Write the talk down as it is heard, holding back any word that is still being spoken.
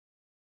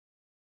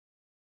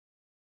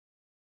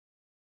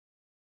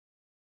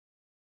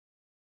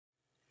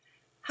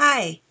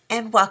Hi,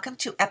 and welcome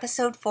to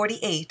episode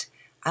 48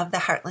 of the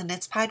Heartland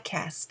Knits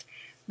podcast.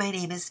 My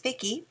name is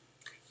Vicki,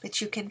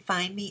 but you can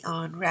find me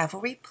on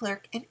Ravelry,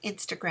 Plurk, and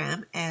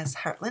Instagram as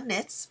Heartland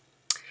Knits.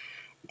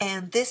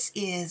 And this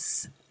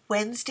is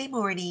Wednesday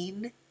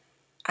morning,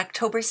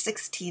 October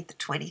 16th,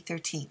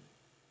 2013.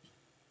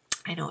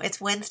 I know,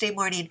 it's Wednesday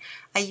morning.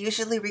 I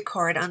usually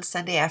record on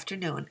Sunday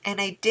afternoon,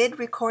 and I did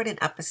record an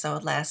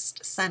episode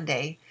last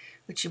Sunday,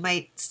 which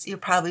you'll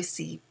probably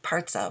see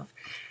parts of.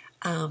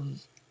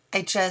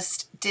 I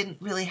just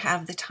didn't really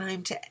have the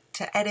time to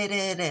edit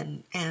it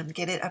and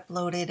get it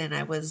uploaded, and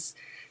I was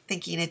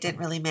thinking it didn't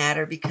really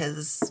matter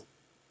because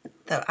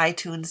the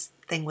iTunes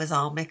thing was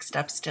all mixed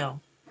up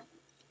still.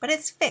 But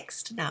it's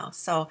fixed now,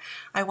 so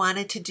I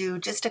wanted to do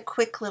just a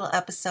quick little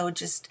episode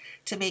just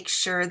to make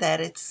sure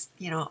that it's,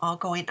 all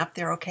going up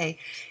there okay.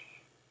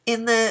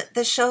 In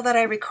the show that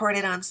I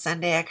recorded on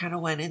Sunday, I kind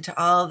of went into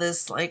all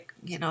this,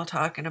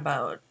 talking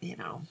about,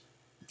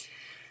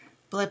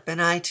 Blip and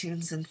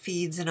iTunes and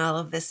feeds and all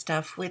of this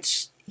stuff,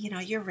 which you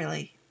want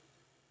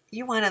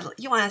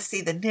to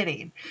see the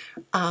knitting.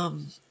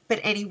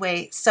 But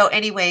anyway,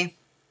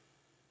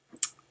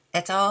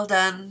 it's all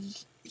done.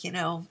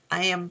 I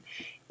am.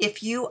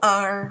 If you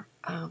are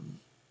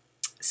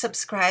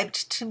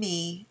subscribed to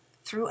me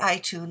through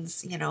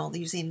iTunes,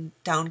 using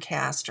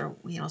Downcast or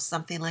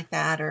something like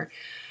that, or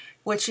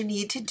what you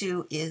need to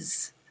do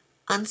is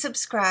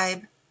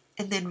unsubscribe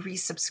and then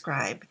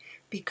resubscribe,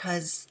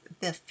 because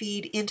the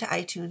feed into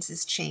iTunes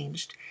is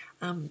changed.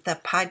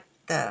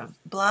 The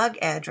blog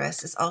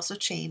address is also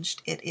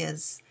changed. It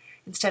is,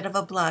 instead of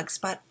a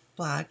Blogspot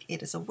blog,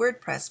 it is a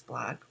WordPress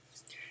blog.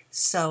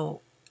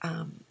 So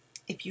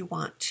if you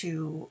want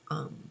to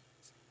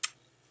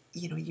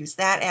use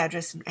that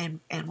address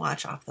and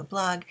watch off the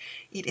blog,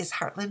 it is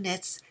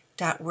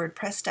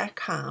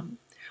heartlandknits.wordpress.com,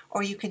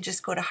 or you can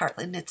just go to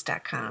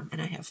heartlandknits.com,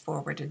 and I have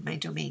forwarded my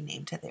domain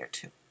name to there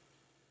too.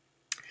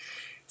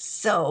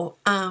 So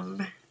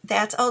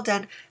that's all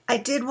done. I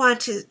did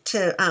want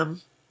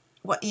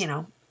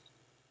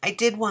I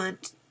did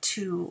want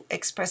to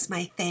express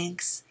my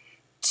thanks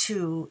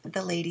to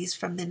the ladies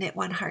from the Knit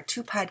One Heart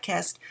 2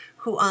 podcast,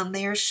 who on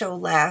their show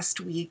last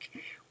week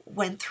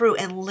went through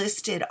and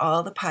listed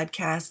all the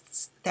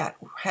podcasts that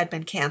had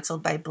been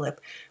canceled by Blip,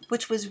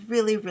 which was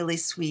really, really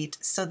sweet,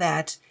 so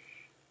that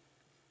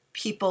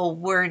people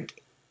weren't,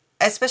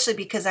 especially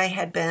because I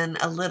had been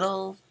a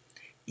little,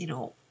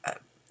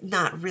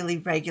 not really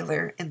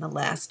regular in the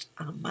last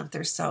month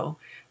or so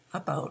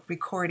about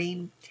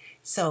recording.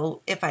 So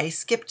if I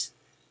skipped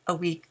a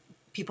week,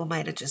 people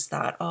might have just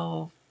thought,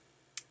 oh,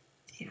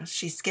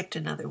 she skipped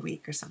another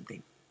week or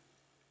something.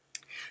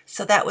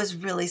 So that was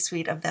really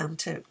sweet of them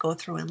to go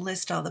through and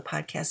list all the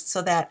podcasts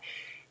so that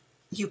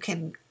you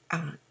can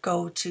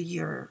go to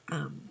your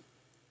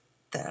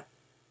the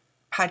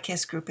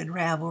podcast group in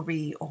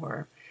Ravelry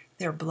or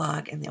their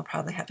blog, and they'll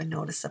probably have a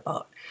notice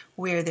about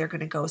where they're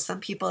going to go.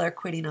 Some people are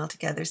quitting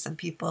altogether. Some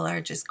people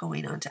are just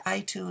going on to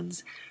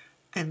iTunes,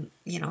 and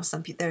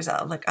some people, there's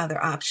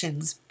other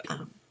options.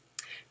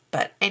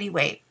 But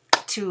anyway,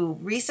 to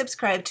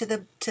resubscribe to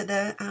the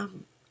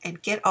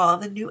and get all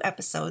the new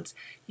episodes,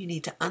 you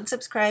need to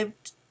unsubscribe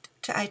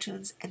to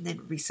iTunes and then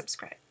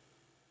resubscribe.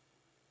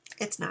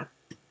 It's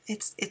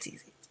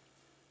easy.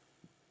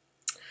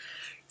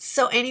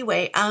 So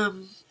anyway,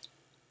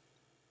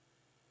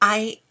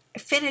 I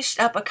finished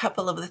up a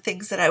couple of the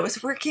things that I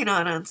was working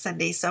on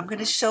Sunday, so I'm going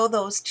to show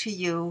those to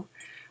you.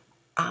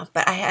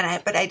 But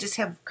I just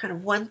have kind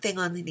of one thing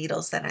on the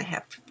needles that I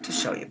have to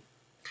show you,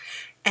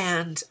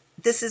 and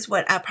this is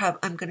what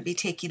I'm going to be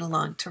taking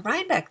along to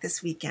Rhinebeck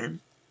this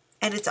weekend,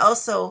 and it's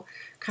also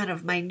kind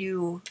of my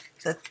new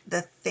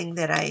the thing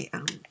that I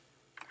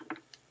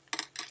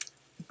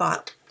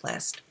bought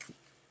last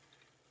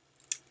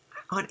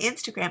on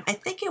Instagram. I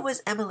think it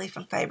was Emily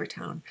from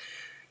Fibertown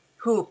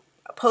who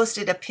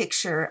posted a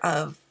picture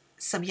of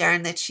some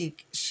yarn that she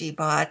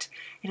bought,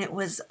 and it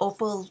was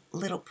Opal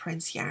Little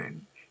Prince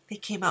yarn. They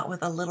came out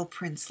with a Little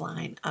Prince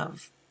line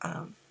of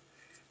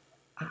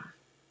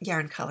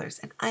yarn colors,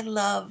 and I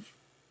love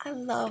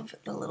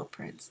the Little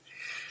Prince.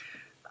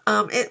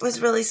 It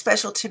was really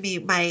special to me.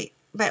 My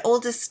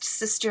oldest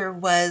sister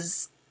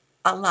was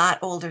a lot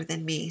older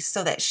than me,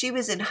 so that she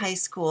was in high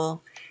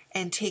school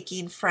and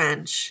taking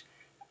French,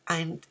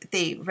 and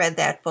they read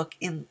that book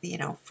in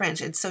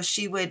French, and so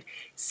she would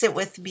sit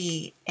with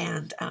me,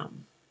 and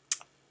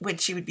when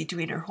she would be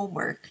doing her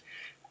homework,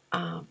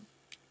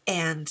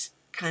 and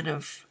kind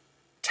of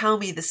tell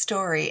me the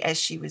story as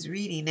she was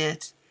reading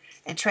it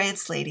and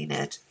translating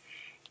it.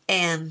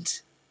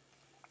 And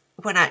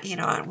when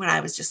I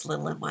was just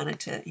little and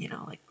wanted to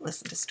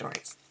listen to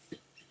stories.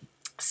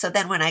 So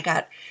then when I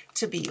got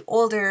to be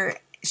older,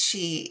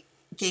 she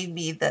gave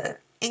me the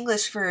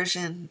English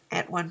version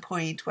at one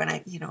point when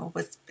I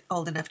was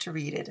old enough to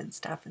read it and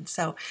stuff. And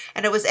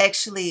it was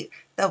actually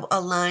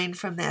a line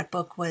from that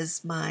book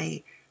was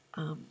my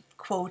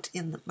quote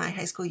in my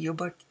high school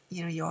yearbook.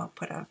 You all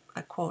put a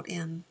quote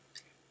in.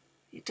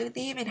 Do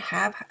they even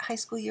have high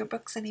school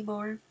yearbooks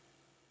anymore?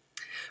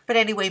 But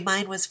anyway,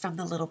 mine was from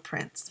The Little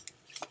Prince.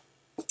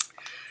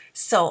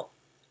 So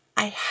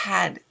I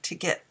had to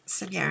get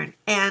some yarn,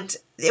 and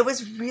it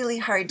was really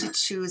hard to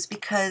choose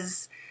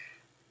because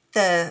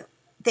they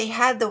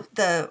had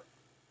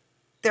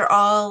they're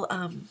all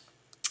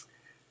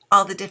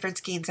the different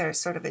skeins are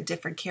sort of a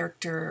different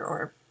character,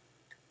 or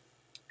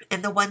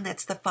and the one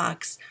that's the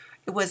fox,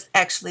 it was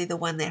actually the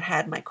one that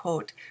had my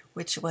quote,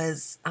 which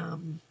was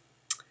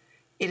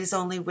it is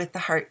only with the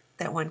heart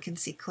that one can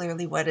see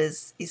clearly what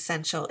is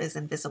essential is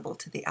invisible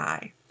to the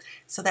eye.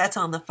 So that's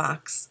on the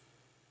fox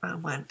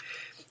one.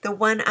 The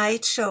one I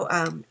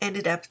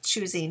ended up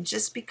choosing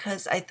just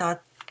because I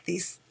thought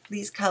these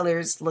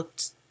colors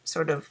looked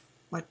sort of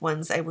like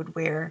ones I would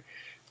wear,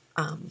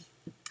 and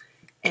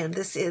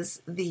this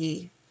is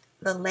the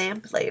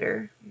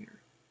lamplighter,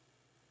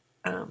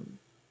 and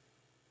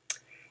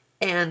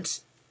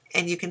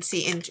you can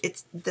see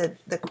it's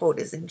the quote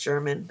is in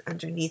German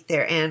underneath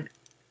there, and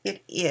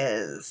it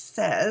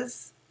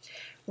says,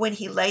 when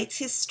he lights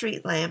his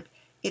street lamp,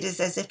 it is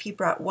as if he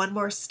brought one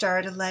more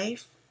star to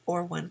life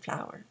or one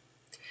flower.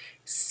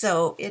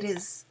 So it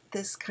is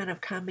this kind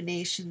of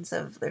combinations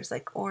of, there's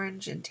like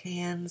orange and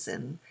tans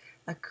and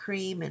a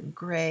cream and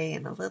gray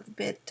and a little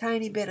bit,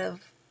 tiny bit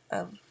of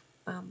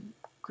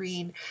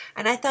green.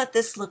 And I thought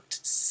this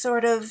looked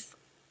sort of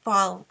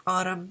fall,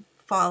 autumn,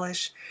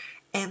 fallish.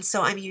 And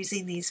so I'm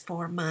using these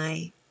for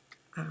my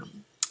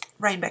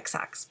Rhinebeck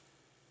socks.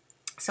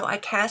 So I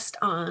cast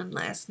on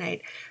last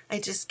night. I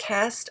just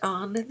cast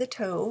on the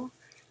toe,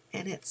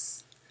 and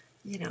it's,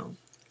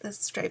 the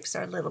stripes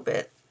are a little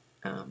bit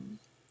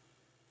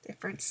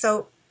different.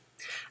 So,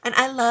 and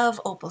I love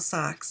opal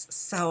socks.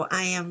 So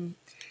I'm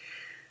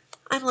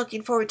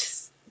looking forward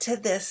to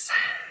this,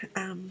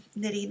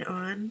 knitting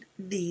on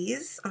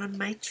these on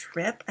my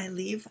trip. I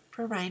leave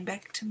for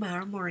Rhinebeck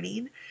tomorrow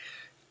morning,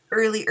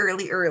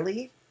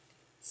 early.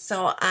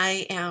 So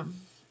I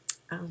am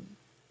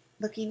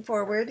looking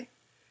forward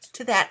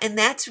to that. And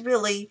that's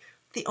really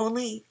the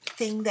only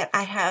thing that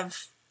I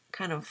have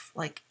kind of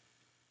like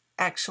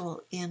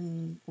actual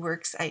in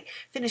works. I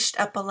finished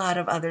up a lot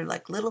of other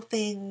like little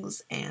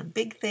things and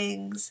big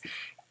things.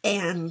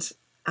 And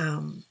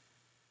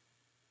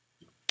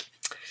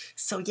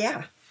so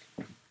yeah.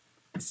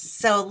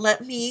 So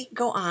let me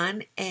go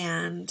on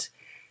and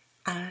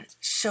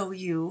show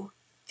you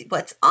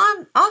what's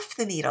on off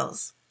the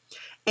needles.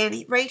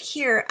 And right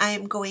here,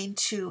 I'm going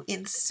to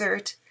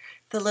insert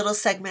the little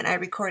segment I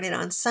recorded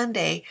on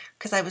Sunday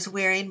because I was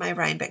wearing my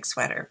Rhinebeck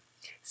sweater.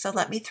 So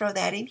let me throw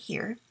that in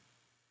here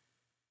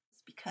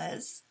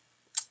because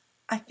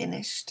I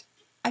finished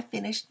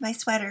my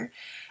sweater.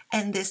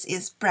 And this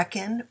is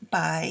Brecken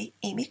by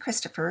Amy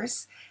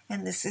Christophers.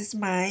 And this is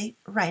my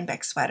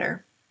Rhinebeck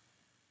sweater.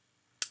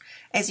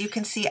 As you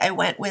can see, I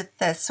went with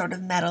the sort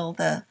of metal,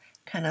 the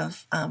kind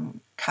of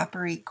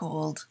coppery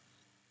gold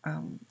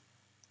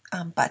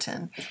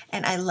button,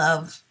 and I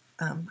love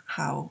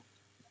how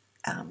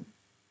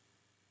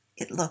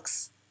it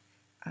looks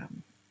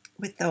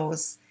with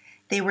those.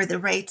 They were the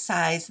right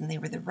size and they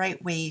were the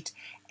right weight,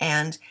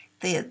 and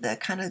the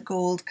kind of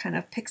gold kind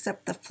of picks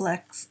up the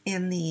flecks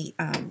in the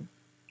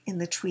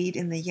tweed,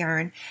 in the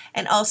yarn.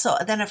 And also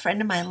then a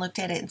friend of mine looked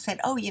at it and said,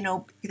 oh,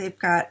 they've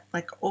got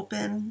like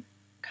open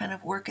kind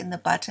of work in the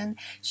button.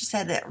 She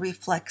said that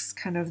reflects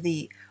kind of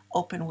the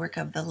open work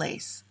of the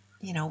lace,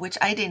 which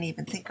I didn't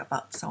even think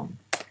about. So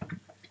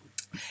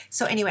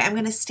anyway, I'm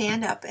going to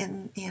stand up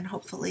and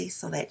hopefully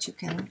so that you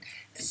can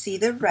see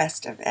the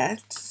rest of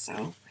it.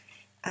 So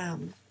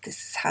this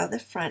is how the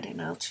front,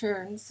 and I'll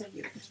turn so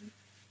you can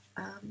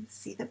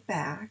see the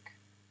back.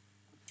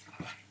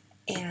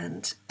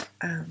 And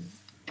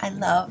I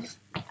love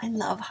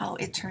how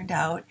it turned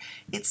out.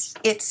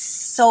 It's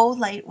so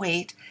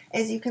lightweight.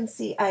 As you can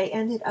see, I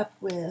ended up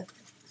with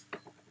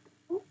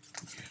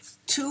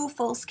 2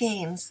 full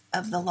skeins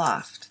of the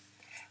Loft,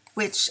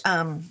 which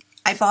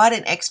I bought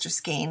an extra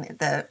skein.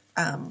 The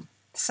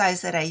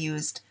size that I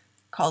used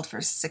called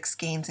for 6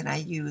 skeins, and I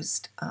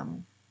used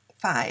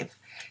 5.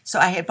 So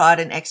I had bought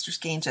an extra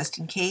skein just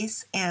in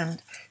case,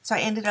 and so I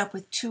ended up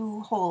with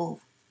 2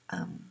 whole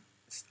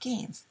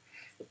skeins.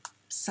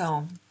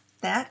 So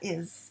that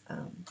is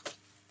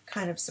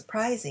kind of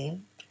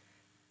surprising,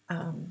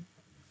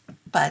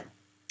 but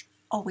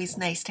always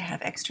nice to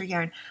have extra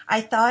yarn.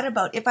 I thought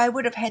about if I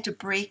would have had to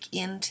break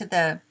into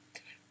the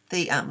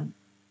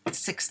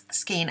 6th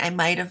skein, I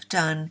might have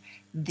done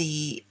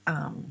the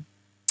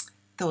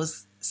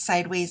those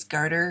sideways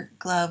garter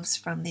gloves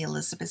from the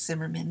Elizabeth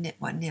Zimmerman Knit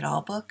One Knit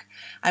All book.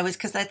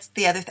 Because that's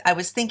the other. I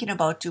was thinking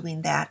about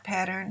doing that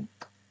pattern,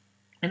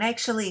 and I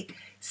actually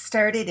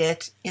started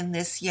it in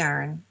this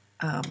yarn,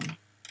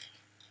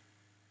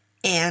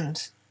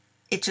 and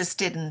it just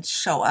didn't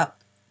show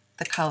up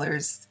the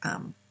colors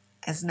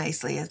as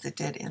nicely as it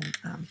did in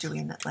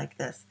doing it like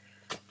this.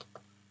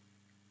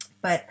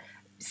 But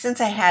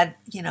since I had,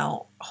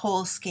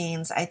 whole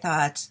skeins, I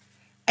thought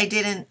I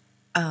didn't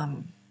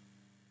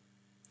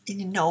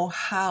know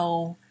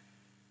how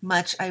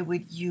much I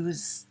would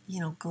use,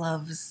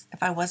 gloves.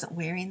 If I wasn't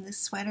wearing this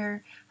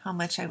sweater, how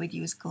much I would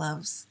use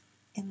gloves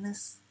in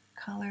this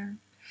color.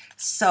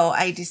 So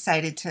I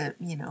decided to,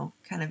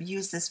 kind of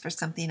use this for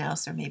something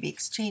else, or maybe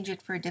exchange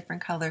it for a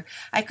different color.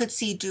 I could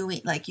see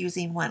doing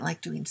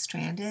doing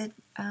stranded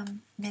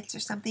knits or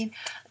something.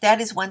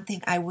 That is one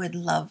thing I would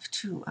love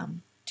to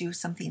do,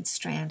 something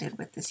stranded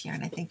with this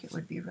yarn. I think it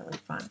would be really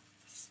fun.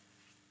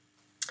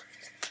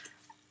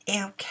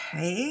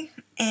 Okay,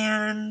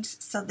 and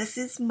so this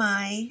is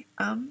my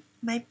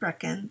my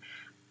Brecken.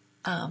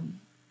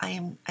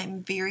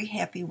 I'm very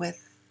happy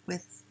with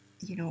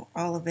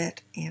all of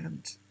it,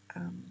 and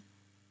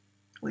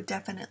would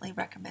definitely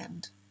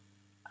recommend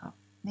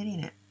knitting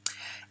it.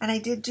 And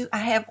I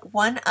have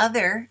one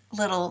other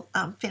little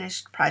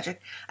finished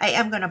project. I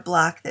am going to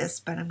block this,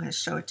 but I'm going to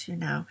show it to you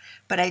now.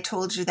 But I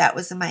told you that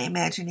was in my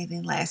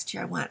Imagining last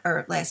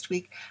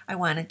week. I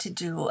wanted to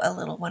do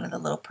one of the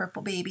little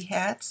purple baby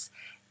hats,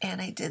 and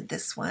I did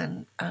this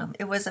one.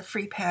 It was a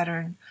free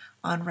pattern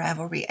on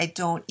Ravelry.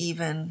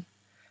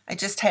 I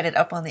just had it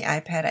up on the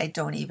iPad. I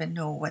don't even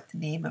know what the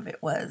name of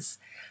it was,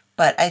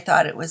 but I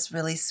thought it was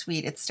really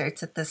sweet. It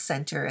starts at the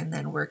center and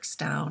then works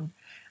down,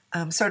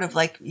 sort of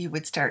like you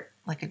would start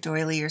like a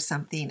doily or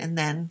something, and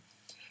then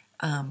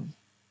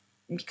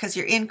because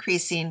you're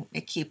increasing,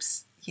 it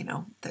keeps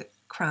the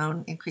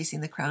crown,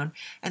 increasing the crown,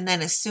 and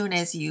then as soon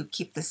as you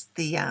keep the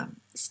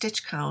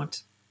stitch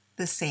count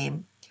the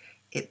same,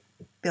 it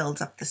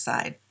builds up the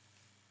side.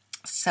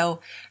 So,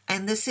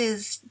 and this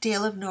is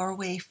Dale of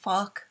Norway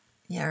Falk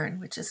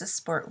yarn, which is a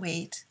sport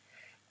weight,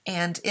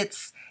 and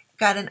it's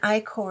got an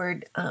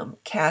I-cord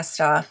cast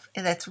off,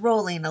 and that's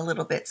rolling a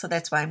little bit, so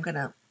that's why I'm going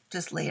to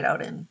just lay it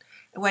out and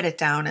wet it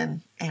down,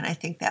 and I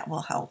think that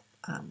will help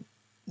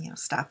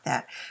stop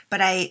that.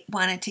 But I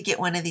wanted to get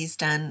one of these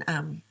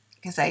done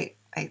because I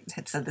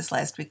had said this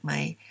last week.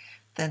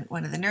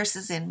 One of the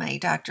nurses in my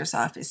doctor's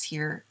office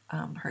here,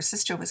 her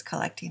sister was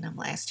collecting them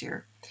last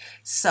year,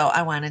 so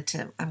I'm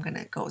going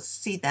to go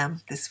see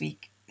them this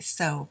week,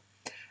 so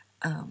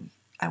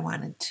I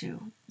wanted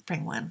to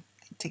bring one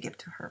to give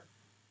to her.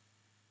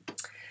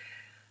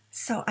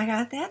 So I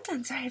got that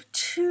done. So I have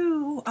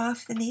 2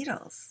 off the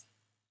needles.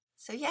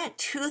 So yeah,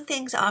 2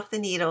 things off the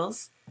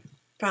needles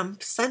from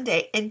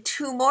Sunday, and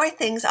 2 more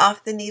things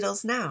off the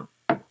needles now.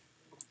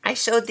 I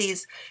showed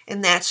these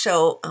in that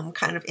show,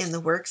 kind of in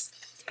the works,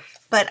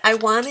 but I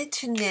wanted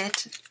to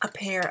knit a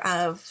pair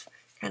of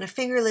kind of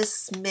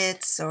fingerless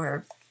mitts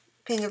or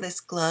fingerless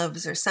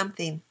gloves or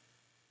something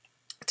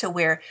to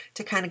wear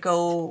to kind of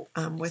go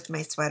with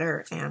my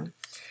sweater. And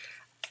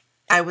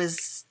I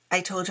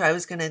told you I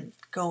was going to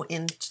go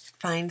and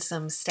find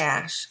some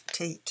stash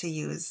to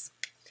use.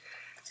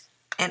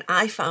 And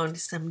I found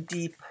some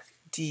deep,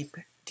 deep,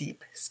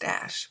 deep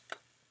stash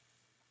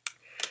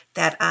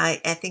that I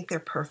think they're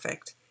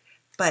perfect.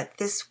 But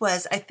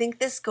I think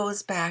this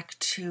goes back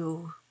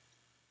to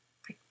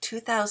like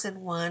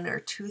 2001 or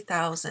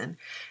 2000.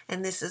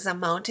 And this is a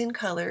Mountain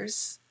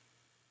Colors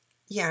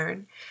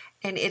yarn.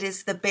 And it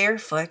is the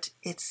Barefoot.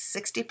 It's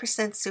 60%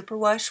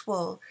 superwash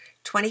wool,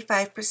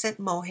 25%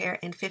 mohair,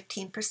 and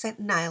 15%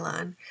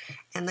 nylon.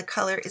 And the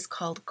color is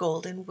called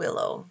Golden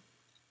Willow.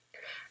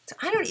 So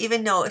I don't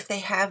even know if they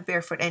have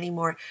Barefoot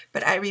anymore,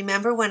 but I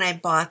remember when I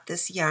bought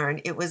this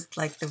yarn, it was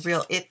like the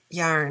real it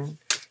yarn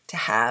to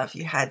have.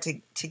 You had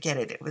to get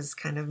it. It was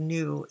kind of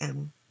new.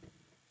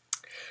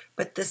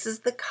 But this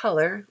is the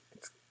color.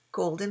 It's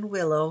Golden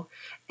Willow.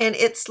 And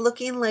it's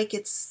looking like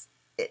it's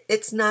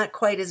not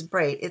quite as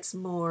bright. It's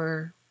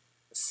more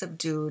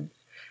subdued.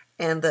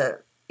 And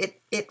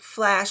it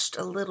flashed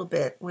a little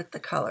bit with the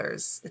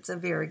colors. It's a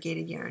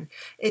variegated yarn.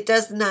 It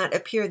does not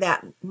appear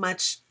that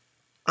much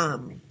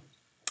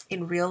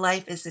in real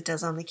life as it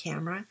does on the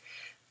camera.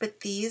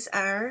 But these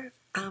are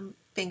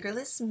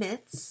fingerless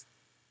mitts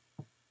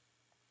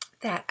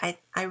that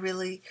I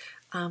really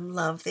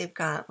love. They've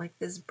got like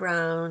this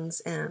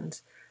browns and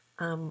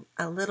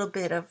a little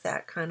bit of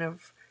that kind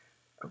of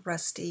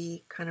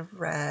rusty kind of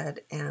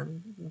red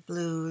and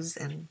blues,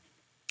 and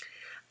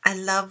I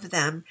love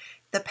them.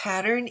 The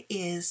pattern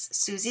is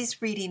Susie's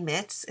Reading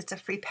Mitts. It's a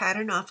free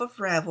pattern off of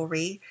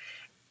Ravelry,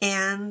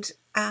 and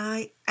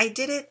I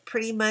did it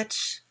pretty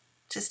much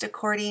just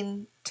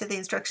according to the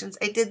instructions.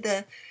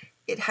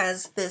 It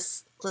has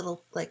this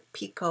little like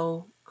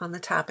picot on the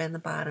top and the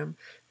bottom,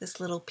 this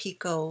little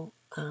picot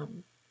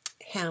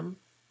hem.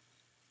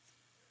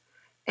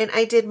 And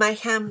I did my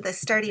hem, the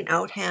starting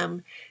out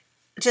hem,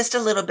 just a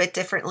little bit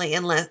differently.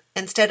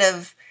 Instead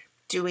of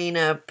doing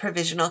a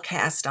provisional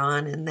cast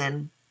on and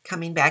then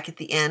coming back at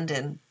the end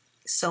and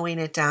sewing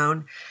it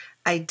down,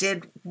 I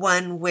did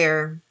one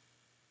where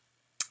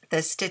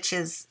the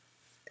stitches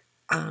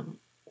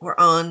were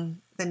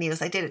on the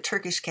needles. I did a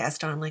Turkish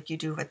cast on like you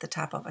do at the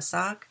top of a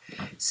sock,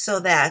 so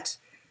that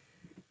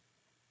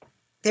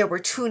there were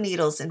 2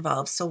 needles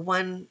involved. So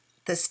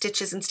the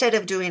stitches, instead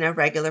of doing a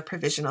regular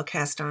provisional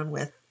cast on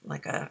with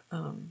like a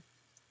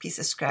piece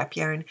of scrap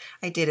yarn,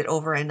 I did it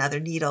over another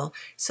needle.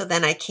 So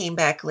then I came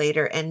back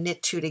later and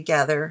knit 2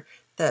 together,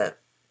 the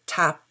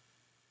top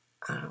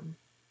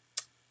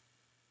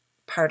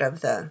part of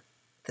the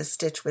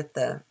stitch with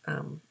the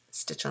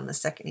stitch on the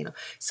second needle,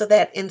 so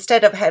that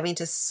instead of having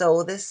to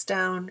sew this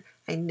down,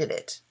 I knit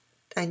it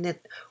I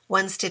knit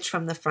one stitch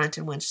from the front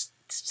and one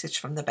stitch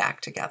from the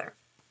back together.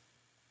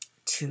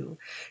 Two.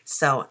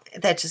 So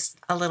that's just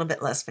a little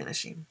bit less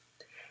finishing.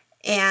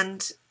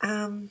 And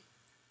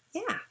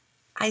yeah,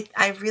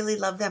 I really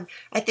love them.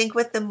 I think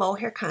with the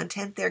mohair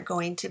content, they're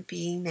going to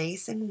be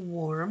nice and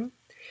warm.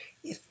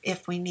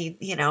 If we need,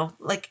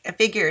 like I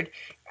figured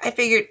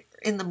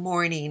in the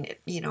morning,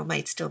 it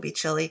might still be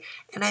chilly.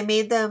 And I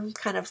made them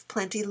kind of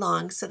plenty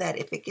long so that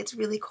if it gets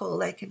really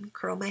cold, I can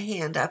curl my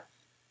hand up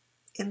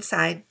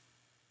inside.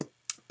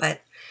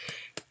 But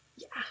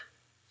yeah,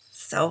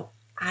 so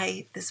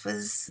this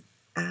was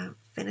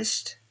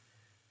finished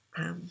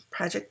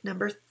project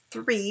number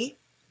 3.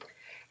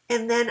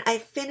 And then I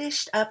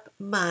finished up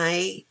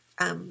my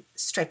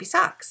stripy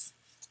socks.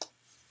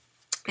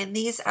 And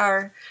these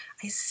are,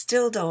 I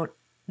still don't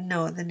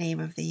know the name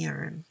of the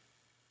yarn.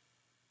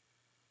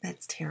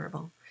 That's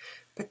terrible.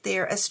 But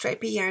they're a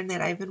stripy yarn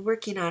that I've been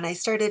working on. I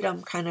started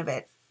them kind of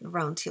at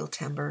around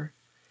Teal-Timber.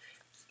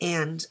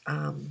 And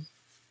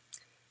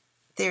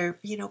they're,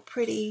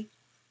 pretty,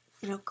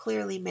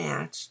 clearly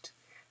matched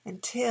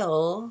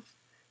until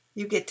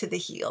you get to the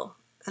heel.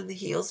 And the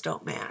heels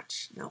don't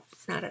match. Nope,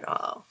 not at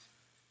all.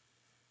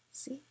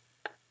 See?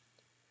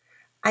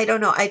 I don't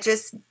know. I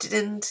just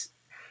didn't.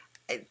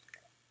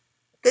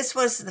 This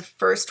was the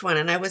first one,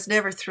 and I was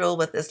never thrilled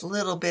with this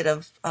little bit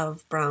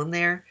of brown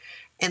there.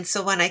 And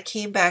so when I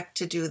came back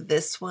to do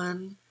this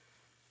one,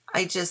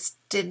 I just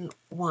didn't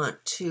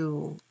want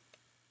to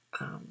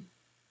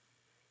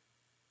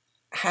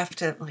have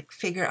to like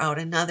figure out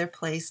another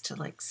place to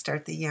like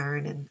start the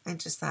yarn. And I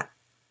just thought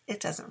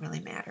it doesn't really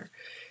matter.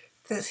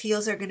 The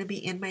heels are going to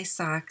be in my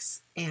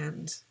socks,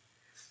 and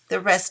the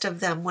rest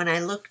of them, when I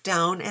look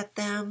down at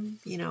them,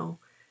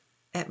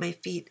 at my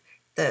feet,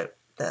 the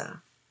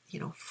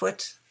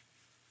foot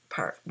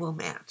part will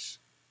match.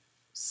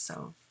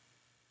 So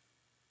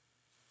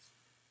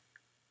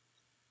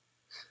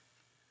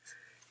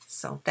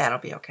that'll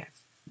be okay.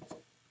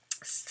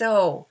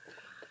 So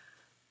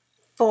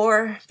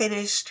 4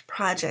 finished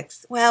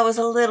projects. Well, it was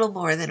a little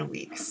more than a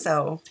week.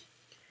 So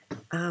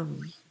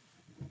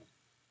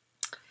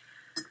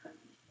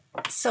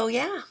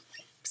yeah.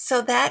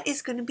 So that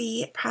is going to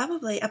be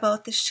probably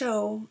about the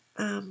show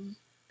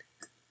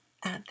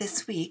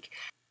this week.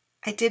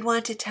 I did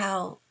want to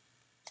tell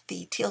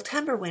the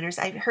Teal-Timber winners.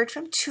 I heard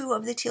from 2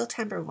 of the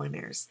Teal-Timber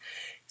winners.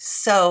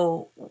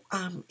 So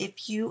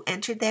if you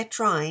entered that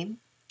drawing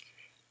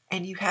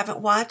and you haven't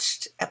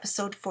watched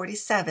episode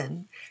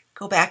 47,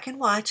 go back and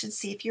watch and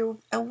see if you're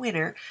a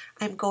winner.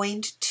 I'm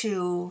going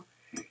to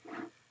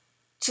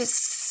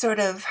just sort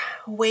of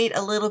wait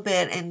a little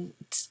bit, and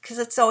because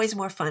it's always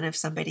more fun if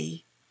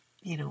somebody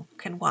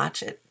can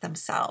watch it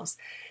themselves.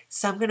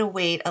 So I'm going to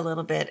wait a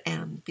little bit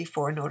and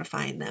before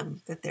notifying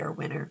them that they're a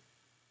winner.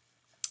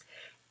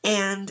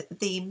 And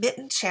the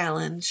mitten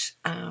challenge,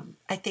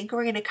 I think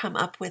we're going to come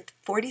up with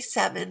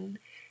 47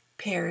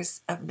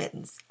 pairs of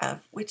mittens,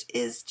 which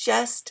is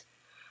just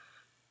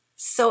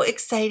so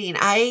exciting.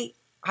 I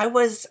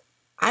was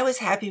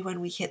happy when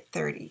we hit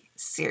 30.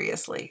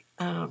 Seriously,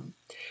 on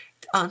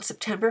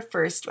September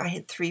 1st, I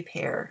had 3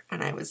 pair,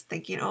 and I was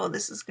thinking, oh,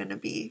 this is going to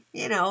be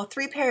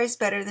 3 pair is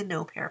better than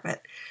no pair,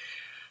 but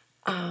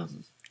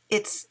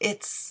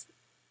it's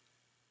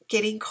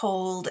getting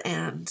cold,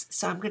 and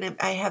so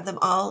I have them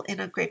all in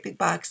a great big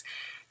box.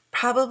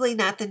 Probably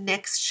not the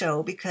next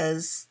show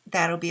because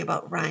that'll be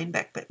about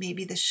Rhinebeck, but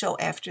maybe the show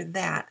after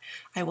that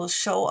I will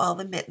show all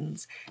the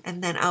mittens,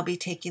 and then I'll be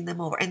taking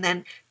them over. And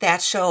then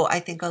that show, I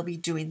think I'll be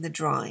doing the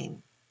drawings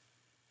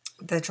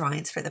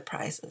for the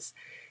prizes.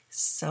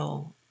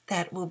 So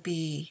that will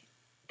be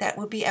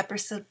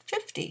episode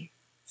 50.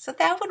 So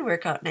that would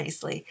work out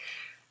nicely.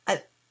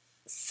 And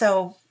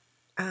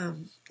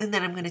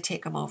then I'm going to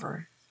take them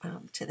over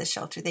to the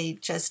shelter. They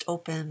just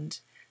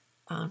opened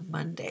on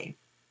Monday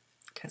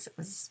because it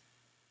was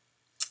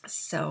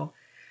so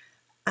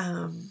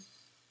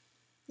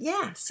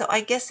yeah. So I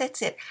guess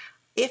that's it.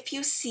 If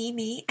you see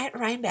me at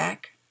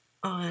Rhinebeck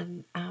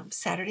on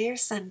Saturday or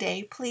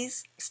Sunday,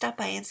 please stop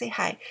by and say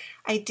hi.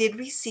 I did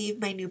receive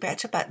my new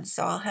batch of buttons,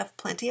 so I'll have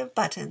plenty of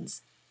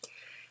buttons.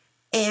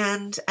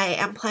 And I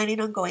am planning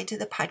on going to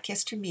the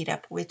podcaster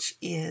meetup, which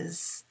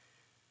is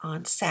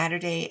on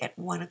Saturday at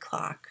 1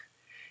 o'clock.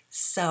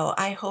 So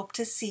I hope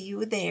to see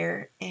you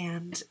there.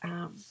 And,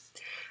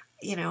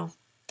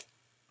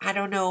 I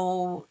don't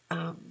know.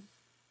 I'm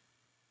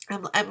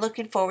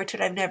looking forward to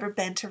it. I've never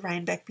been to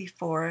Rhinebeck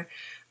before,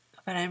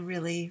 but I'm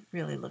really,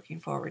 really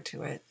looking forward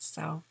to it.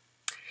 So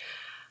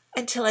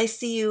until I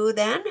see you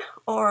then,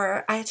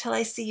 or until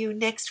I see you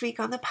next week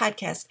on the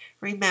podcast,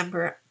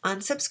 remember,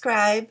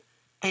 unsubscribe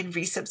and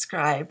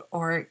resubscribe,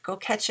 or go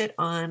catch it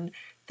on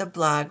the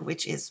blog,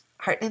 which is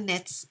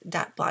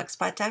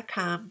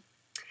heartlandknits.blogspot.com.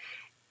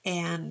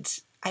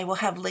 And I will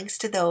have links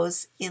to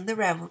those in the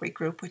Ravelry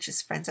group, which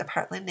is Friends of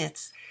Heartland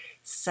Knits.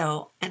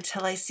 So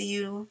until I see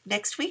you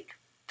next week,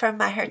 from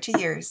my heart to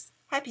yours,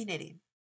 happy knitting.